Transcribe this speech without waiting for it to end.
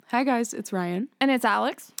Hi guys, it's Ryan. And it's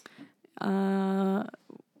Alex. Welcome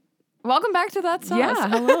back to That Sauce. Yeah,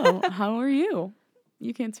 hello. How are you?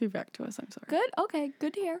 You can't speak back to us, I'm sorry. Good? Okay,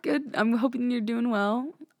 good to hear. Good. I'm hoping you're doing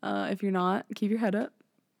well. If you're not, keep your head up.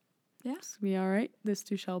 Yeah. It's gonna be all right. This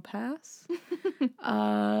too shall pass.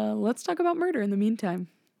 Let's talk about murder in the meantime.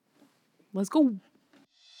 Let's go.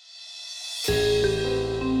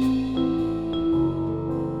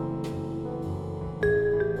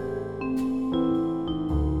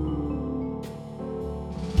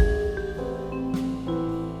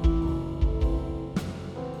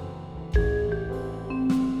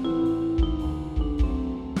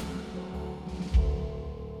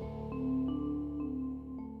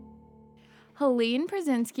 Helene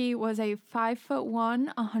Pruszynski was a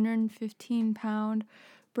 5'1", 115-pound,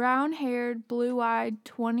 brown-haired, blue-eyed,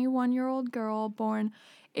 21-year-old girl born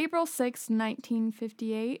April 6,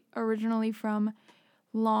 1958, originally from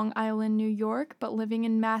Long Island, New York, but living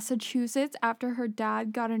in Massachusetts after her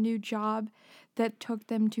dad got a new job that took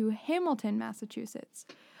them to Hamilton, Massachusetts.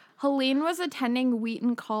 Helene was attending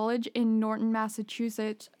Wheaton College in Norton,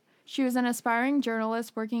 Massachusetts. She was an aspiring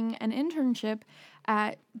journalist working an internship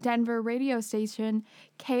at Denver radio station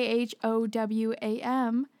KHOWAM.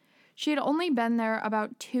 She had only been there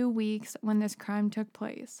about 2 weeks when this crime took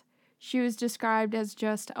place. She was described as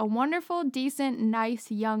just a wonderful, decent,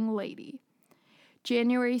 nice young lady.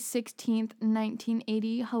 January 16th,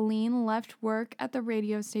 1980, Helene left work at the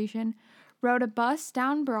radio station, rode a bus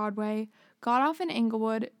down Broadway, got off in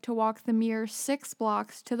Inglewood to walk the mere 6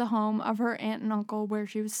 blocks to the home of her aunt and uncle where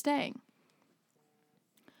she was staying.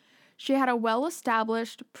 She had a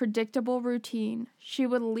well-established, predictable routine. She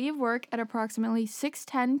would leave work at approximately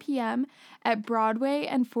 6:10 p.m. at Broadway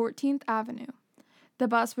and 14th Avenue. The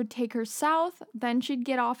bus would take her south, then she'd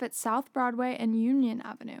get off at South Broadway and Union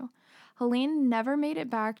Avenue. Helene never made it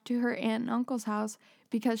back to her aunt and uncle's house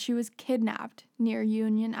because she was kidnapped near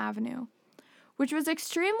Union Avenue, which was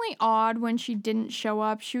extremely odd when she didn't show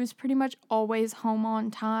up. She was pretty much always home on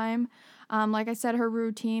time. Like I said, her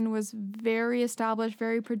routine was very established,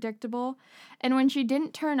 very predictable. And when she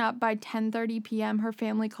didn't turn up by 10:30 p.m., her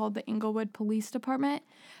family called the Inglewood Police Department,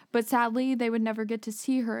 but sadly, they would never get to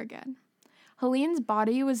see her again. Helene's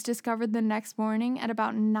body was discovered the next morning at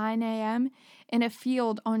about 9 a.m. in a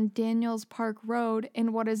field on Daniels Park Road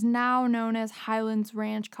in what is now known as Highlands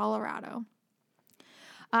Ranch, Colorado.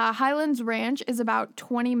 Highlands Ranch is about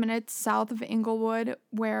 20 minutes south of Inglewood,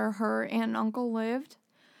 where her aunt and uncle lived.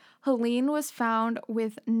 Helene was found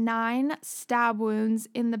with 9 stab wounds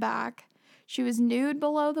in the back. She was nude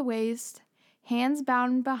below the waist, hands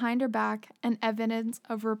bound behind her back, and evidence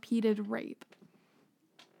of repeated rape.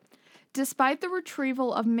 Despite the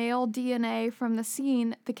retrieval of male DNA from the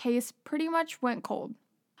scene, the case pretty much went cold.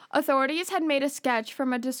 Authorities had made a sketch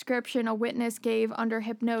from a description a witness gave under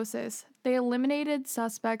hypnosis. They eliminated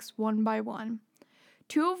suspects one by one,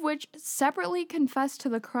 2 of which separately confessed to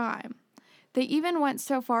the crime. They even went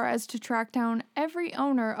so far as to track down every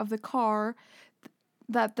owner of the car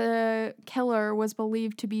that the killer was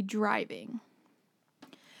believed to be driving.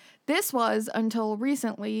 This was until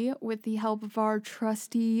recently, with the help of our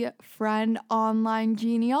trusty friend Online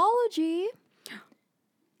Genealogy.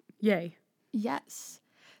 Yay. Yes.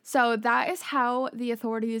 So that is how the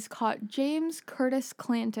authorities caught James Curtis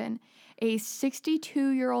Clanton, a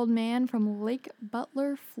 62-year-old man from Lake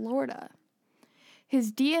Butler, Florida.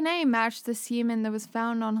 His DNA matched the semen that was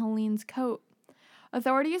found on Helene's coat.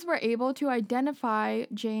 Authorities were able to identify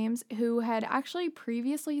James, who had actually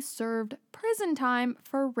previously served prison time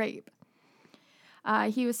for rape.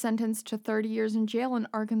 He was sentenced to 30 years in jail in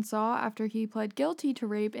Arkansas after he pled guilty to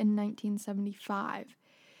rape in 1975.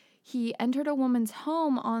 He entered a woman's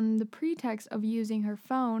home on the pretext of using her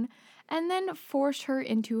phone and then forced her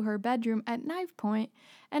into her bedroom at knife point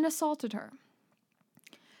and assaulted her.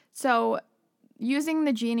 So, using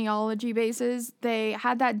the genealogy bases, they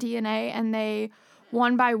had that DNA and they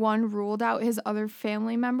one by one ruled out his other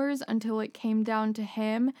family members until it came down to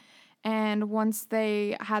him. And once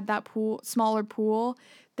they had that smaller pool,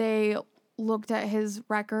 they looked at his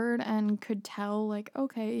record and could tell, like,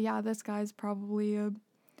 okay, yeah, this guy's probably a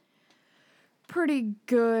pretty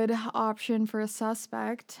good option for a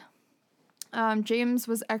suspect. James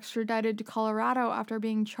was extradited to Colorado after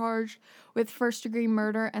being charged with first-degree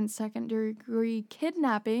murder and second-degree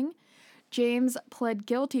kidnapping. James pled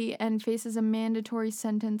guilty and faces a mandatory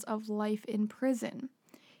sentence of life in prison.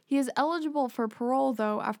 He is eligible for parole,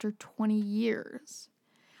 though, after 20 years.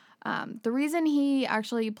 The reason he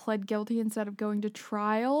actually pled guilty instead of going to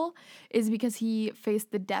trial is because he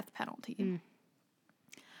faced the death penalty.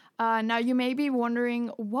 Now, you may be wondering,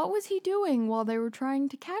 what was he doing while they were trying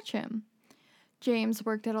to catch him? James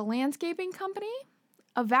worked at a landscaping company,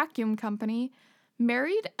 a vacuum company,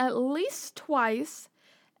 married at least twice,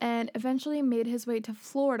 and eventually made his way to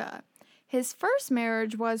Florida. His first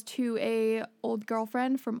marriage was to a old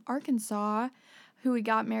girlfriend from Arkansas who he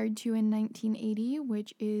got married to in 1980,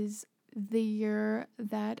 which is the year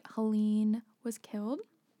that Helene was killed.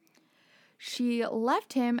 She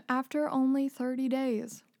left him after only 30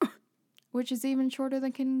 days, which is even shorter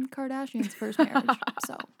than Kim Kardashian's first marriage.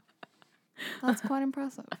 So that's quite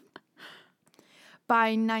impressive.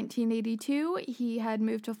 By 1982, he had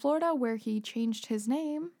moved to Florida where he changed his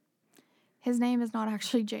name. His name is not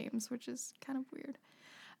actually James, which is kind of weird.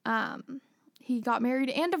 He got married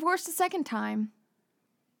and divorced a second time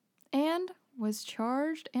and was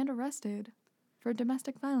charged and arrested for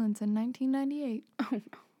domestic violence in 1998. Oh,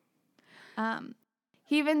 no.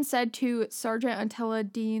 He even said to Sergeant Attila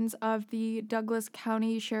Deans of the Douglas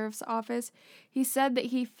County Sheriff's Office, he said that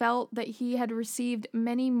he felt that he had received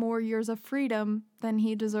many more years of freedom than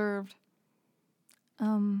he deserved.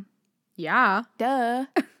 Yeah. Duh.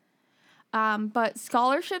 But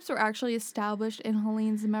scholarships were actually established in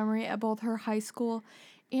Helene's memory at both her high school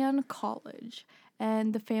and college.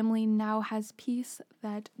 And the family now has peace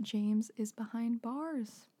that James is behind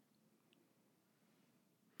bars.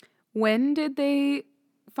 When did they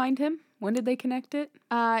find him? When did they connect it?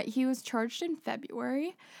 He was charged in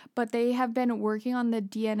February, but they have been working on the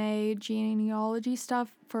DNA genealogy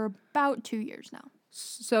stuff for about 2 years now.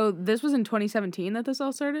 So this was in 2017 that this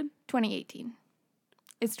all started? 2018.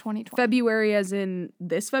 It's 2020. February as in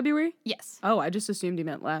this February? Yes. Oh, I just assumed he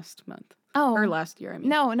meant last month. Oh. Or last year, I mean.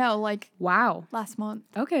 No, like wow. Last month.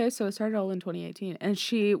 Okay, so it started all in 2018. And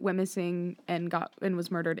she went missing and was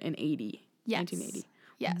murdered in 80. Yes. 1980.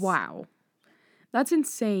 Yes. That's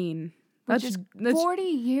insane. That's 40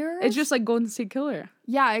 years? It's just like Golden State Killer.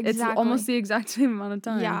 Yeah, exactly. It's almost the exact same amount of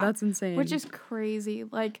time. Yeah. That's insane. Which is crazy.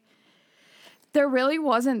 Like, there really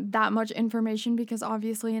wasn't that much information because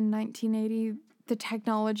obviously in 1980, the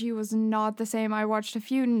technology was not the same. I watched a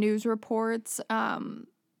few news reports on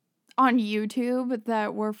YouTube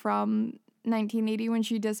that were from 1980 when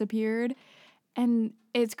she disappeared. And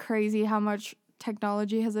it's crazy how much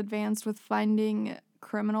technology has advanced with finding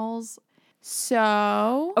criminals.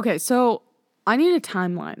 So... Okay, so I need a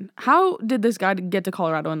timeline. How did this guy get to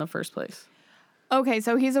Colorado in the first place? Okay,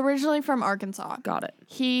 so he's originally from Arkansas. Got it.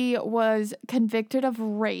 He was convicted of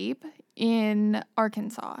rape in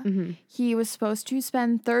Arkansas. Mm-hmm. He was supposed to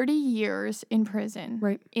spend 30 years in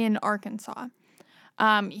prison in Arkansas.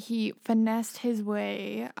 He finessed his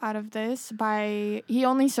way out of this he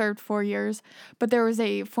only served 4 years, but there was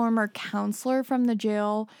a former counselor from the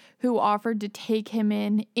jail who offered to take him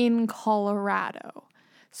in Colorado.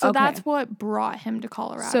 So that's what brought him to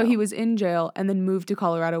Colorado. So he was in jail and then moved to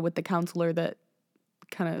Colorado with the counselor that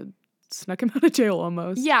kind of snuck him out of jail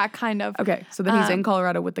almost. Yeah, kind of. Okay, so then he's in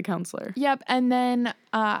Colorado with the counselor. Yep, and then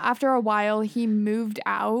after a while, he moved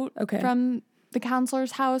out from the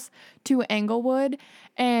counselor's house to Englewood,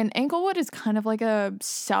 and Englewood is kind of like a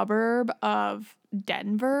suburb of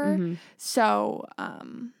Denver, so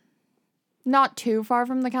not too far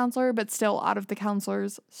from the counselor, but still out of the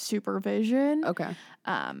counselor's supervision. Okay.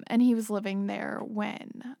 And he was living there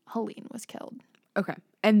when Helene was killed. Okay,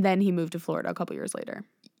 and then he moved to Florida a couple years later.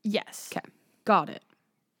 Yes. Okay, got it.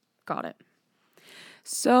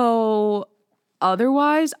 So...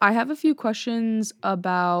 Otherwise, I have a few questions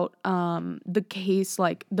about the case,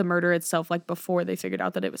 like the murder itself, like before they figured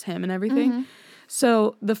out that it was him and everything. Mm-hmm.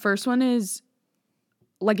 So the first one is,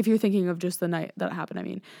 like, if you're thinking of just the night that it happened, I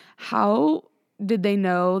mean, how did they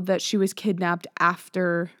know that she was kidnapped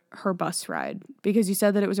after her bus ride? Because you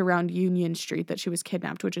said that it was around Union Street that she was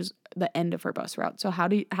kidnapped, which is the end of her bus route. So how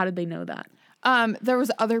did they know that? There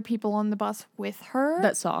was other people on the bus with her.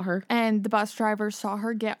 That saw her? And the bus driver saw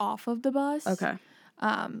her get off of the bus. Okay.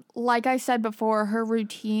 Like I said before, her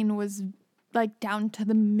routine was, like, down to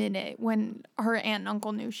the minute when her aunt and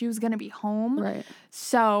uncle knew she was going to be home. Right.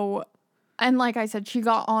 So, and like I said, she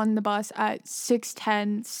got on the bus at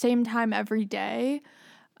 6:10, same time every day.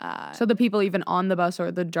 So the people even on the bus or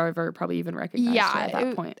the driver probably even recognized her at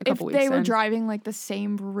that point a couple weeks in. If they were driving like the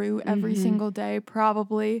same route every single day,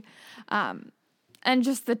 probably. And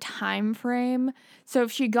just the time frame. So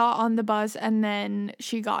if she got on the bus and then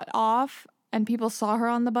she got off and people saw her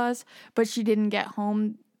on the bus, but she didn't get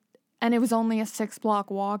home and it was only a 6-block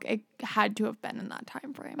walk, it had to have been in that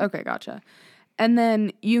time frame. Okay, gotcha. And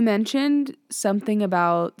then you mentioned something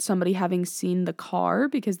about somebody having seen the car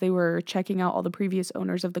because they were checking out all the previous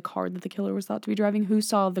owners of the car that the killer was thought to be driving. Who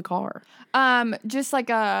saw the car? Just like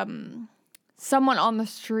someone on the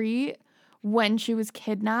street when she was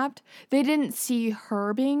kidnapped. They didn't see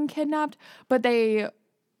her being kidnapped, but they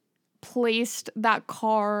placed that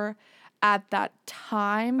car at that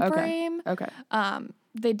time frame. Okay.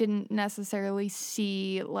 They didn't necessarily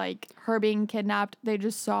see like her being kidnapped. They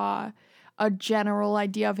just saw a general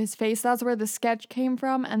idea of his face. That's where the sketch came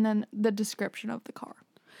from, and then the description of the car.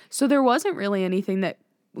 So there wasn't really anything that,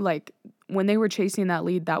 like, when they were chasing that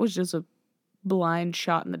lead, that was just a blind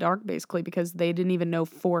shot in the dark, basically, because they didn't even know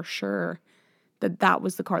for sure that that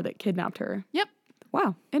was the car that kidnapped her. Yep.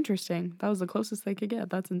 Wow, interesting. That was the closest they could get.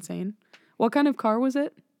 That's insane. What kind of car was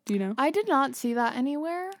it? Do you know? I did not see that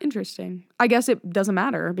anywhere. Interesting. I guess it doesn't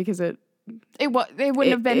matter because it wouldn't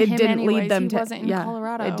have been him didn't anyways. lead them He wasn't in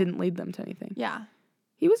Colorado. It didn't lead them to anything. Yeah.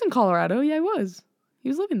 He was in Colorado. Yeah, he was. He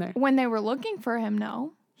was living there. When they were looking for him,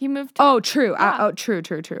 no. He moved to... True. Yeah. True.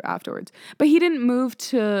 Afterwards. But he didn't move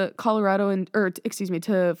to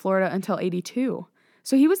to Florida until 82.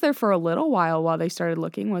 So he was there for a little while they started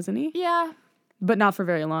looking, wasn't he? Yeah. But not for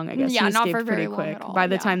very long, I guess. Yeah, he not escaped for very pretty long quick. at all, By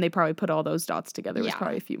the yeah. time they probably put all those dots together, it was Yeah.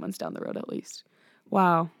 probably a few months down the road at least.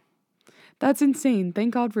 Wow. That's insane.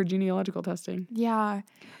 Thank God for genealogical testing. Yeah.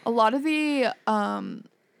 A lot of the,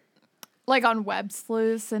 like on Web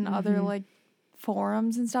Sleuths and other like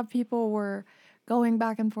forums and stuff, people were going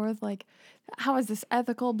back and forth like, how is this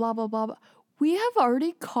ethical, blah, blah, blah, blah. We have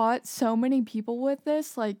already caught so many people with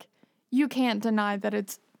this, like, you can't deny that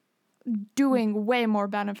it's doing way more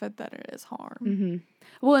benefit than it is harm. Mm-hmm.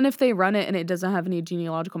 Well, and if they run it and it doesn't have any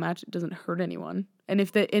genealogical match, it doesn't hurt anyone. And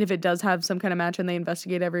if it does have some kind of match and they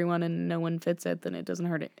investigate everyone and no one fits it, then it doesn't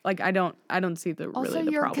hurt it. Like I don't see the Also, really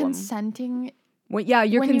the you're problem. consenting. Well, yeah,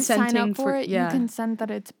 you're when consenting you sign up for it. Yeah. You consent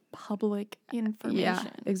that it's public information. Yeah,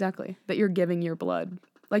 exactly. That you're giving your blood.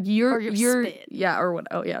 Like you're spit. Yeah, or what?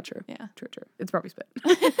 Oh, yeah, true. Yeah. True. It's probably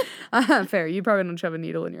spit. Fair. You probably don't shove a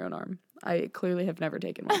needle in your own arm. I clearly have never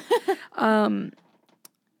taken one.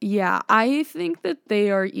 Yeah, I think that they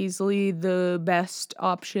are easily the best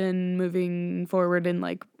option moving forward in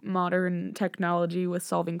like modern technology with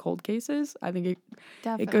solving cold cases. I think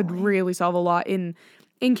it could really solve a lot in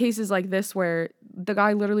cases like this where the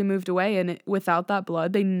guy literally moved away and without that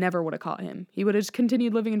blood, they never would have caught him. He would have just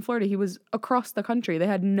continued living in Florida. He was across the country. They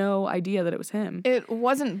had no idea that it was him. It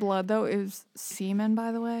wasn't blood, though. It was semen,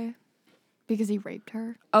 by the way, because he raped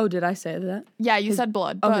her. Oh, did I say that? Yeah, you said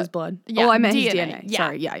blood. Oh, his blood. Yeah, Oh, I meant DNA. his DNA. Yeah.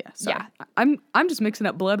 Sorry. Yeah. Sorry. I'm just mixing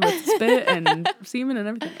up blood with spit and semen and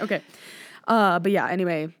everything. Okay. But yeah,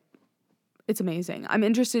 anyway, it's amazing. I'm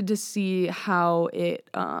interested to see how it,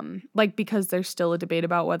 because there's still a debate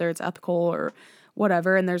about whether it's ethical or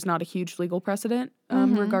whatever, and there's not a huge legal precedent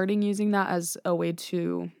regarding using that as a way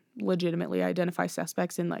to legitimately identify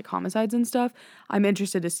suspects in like homicides and stuff. I'm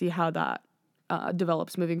interested to see how that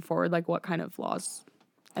develops moving forward, like what kind of laws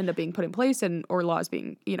end up being put in place or laws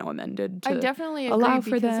being, amended to I definitely agree allow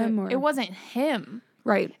for them. it wasn't him.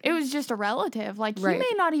 Right. It was just a relative. Like, he Right.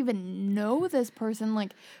 may not even know this person.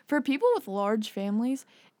 Like, for people with large families,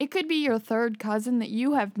 it could be your third cousin that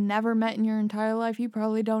you have never met in your entire life. You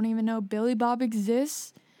probably don't even know Billy Bob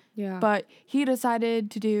exists. Yeah. But he decided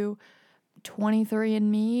to do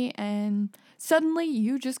 23andMe, and suddenly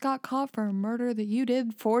you just got caught for a murder that you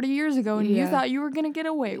did 40 years ago, and you thought you were going to get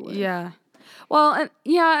away with. Yeah. Well, and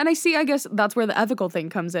I guess that's where the ethical thing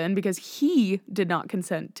comes in, because he did not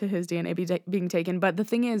consent to his DNA being taken. But the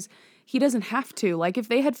thing is, he doesn't have to. Like, if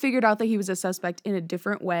they had figured out that he was a suspect in a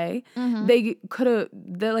different way, they could have,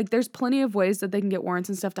 there's plenty of ways that they can get warrants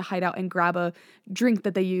and stuff to hide out and grab a drink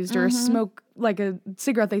that they used or smoke, like a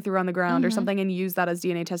cigarette they threw on the ground or something, and use that as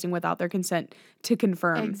DNA testing without their consent to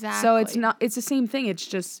confirm. Exactly. So it's the same thing. It's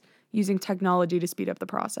just using technology to speed up the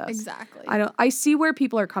process. Exactly. I see where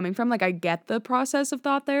people are coming from. Like, I get the process of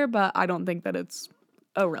thought there, but I don't think that it's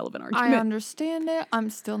a relevant argument. I understand it. I'm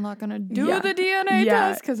still not going to do Yeah. the DNA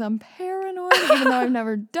test because I'm paranoid, even though I've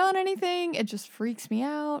never done anything. It just freaks me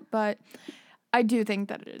out. But I do think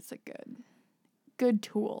that it is a good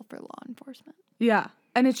tool for law enforcement. Yeah.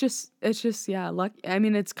 And it's just luck. I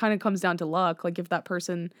mean, it's kind of comes down to luck. Like, if that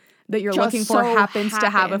person that you're Just looking for so happens to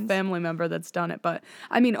have a happens. family member that's done it. But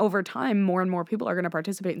I mean, over time, more and more people are going to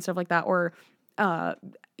participate in stuff like that, or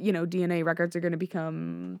DNA records are going to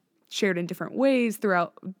become shared in different ways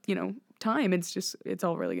throughout, time. It's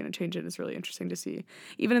all really going to change, and it's really interesting to see,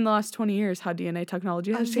 even in the last 20 years, how DNA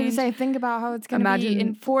technology I has was going to changed. say, think about how it's going to be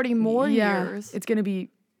in 40 more years. It's going to be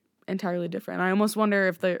entirely different. I almost wonder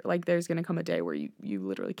if there's going to come a day where you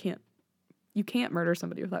literally can't murder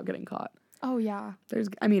somebody without getting caught. Oh, yeah.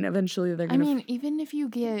 Eventually they're going to... even if you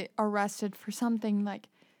get arrested for something, like,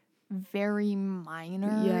 very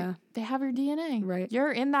minor, they have your DNA. Right.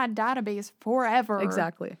 You're in that database forever.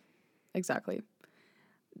 Exactly.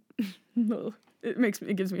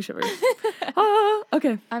 It gives me shivers.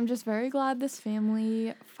 Okay. I'm just very glad this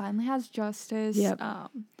family finally has justice. Yep.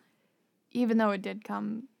 Even though it did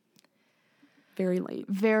come very late.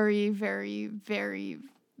 Very, very, very,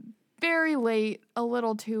 very late. A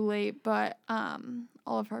little too late, but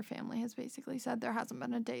all of her family has basically said there hasn't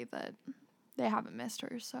been a day that they haven't missed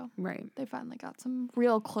her. So right. They finally got some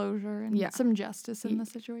real closure and some justice in the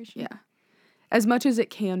situation. Yeah. As much as it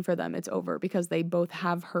can for them, it's over because they both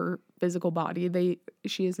have her physical body.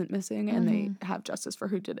 She isn't missing, and they have justice for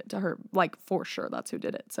who did it to her. Like, for sure, that's who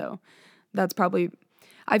did it. So that's probably,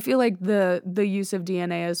 I feel like the use of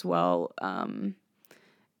DNA as well,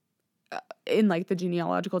 in like the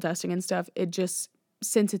genealogical testing and stuff, it just,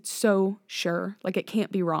 since it's so sure, like it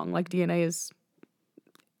can't be wrong. Like DNA is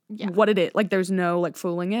what it is. Like there's no like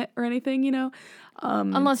fooling it or anything, you know?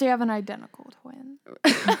 Unless you have an identical twin.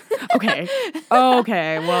 Okay.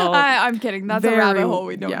 Well, I'm kidding. That's a rabbit hole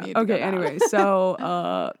we don't need to go down. Anyway,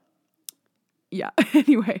 so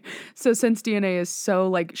anyway, so since DNA is so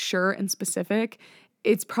like sure and specific,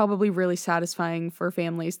 it's probably really satisfying for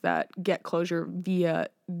families that get closure via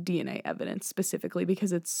DNA evidence specifically,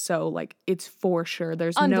 because it's so like it's for sure.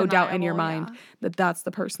 There's no doubt in your mind that that's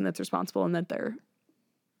the person that's responsible and that they're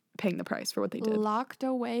paying the price for what they did. Locked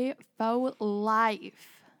away for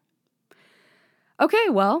life. Okay,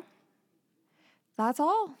 well, that's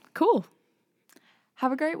all. Cool.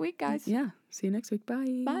 Have a great week, guys. Yeah. See you next week.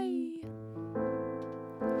 Bye. Bye.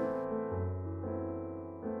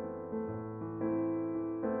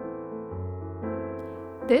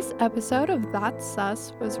 This episode of That's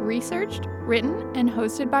Sus was researched, written, and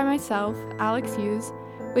hosted by myself, Alex Hughes,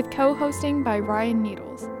 with co-hosting by Ryan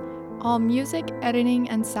Needles. All music, editing,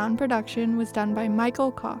 and sound production was done by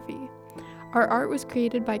Michael Coffey. Our art was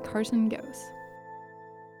created by Carson Gose.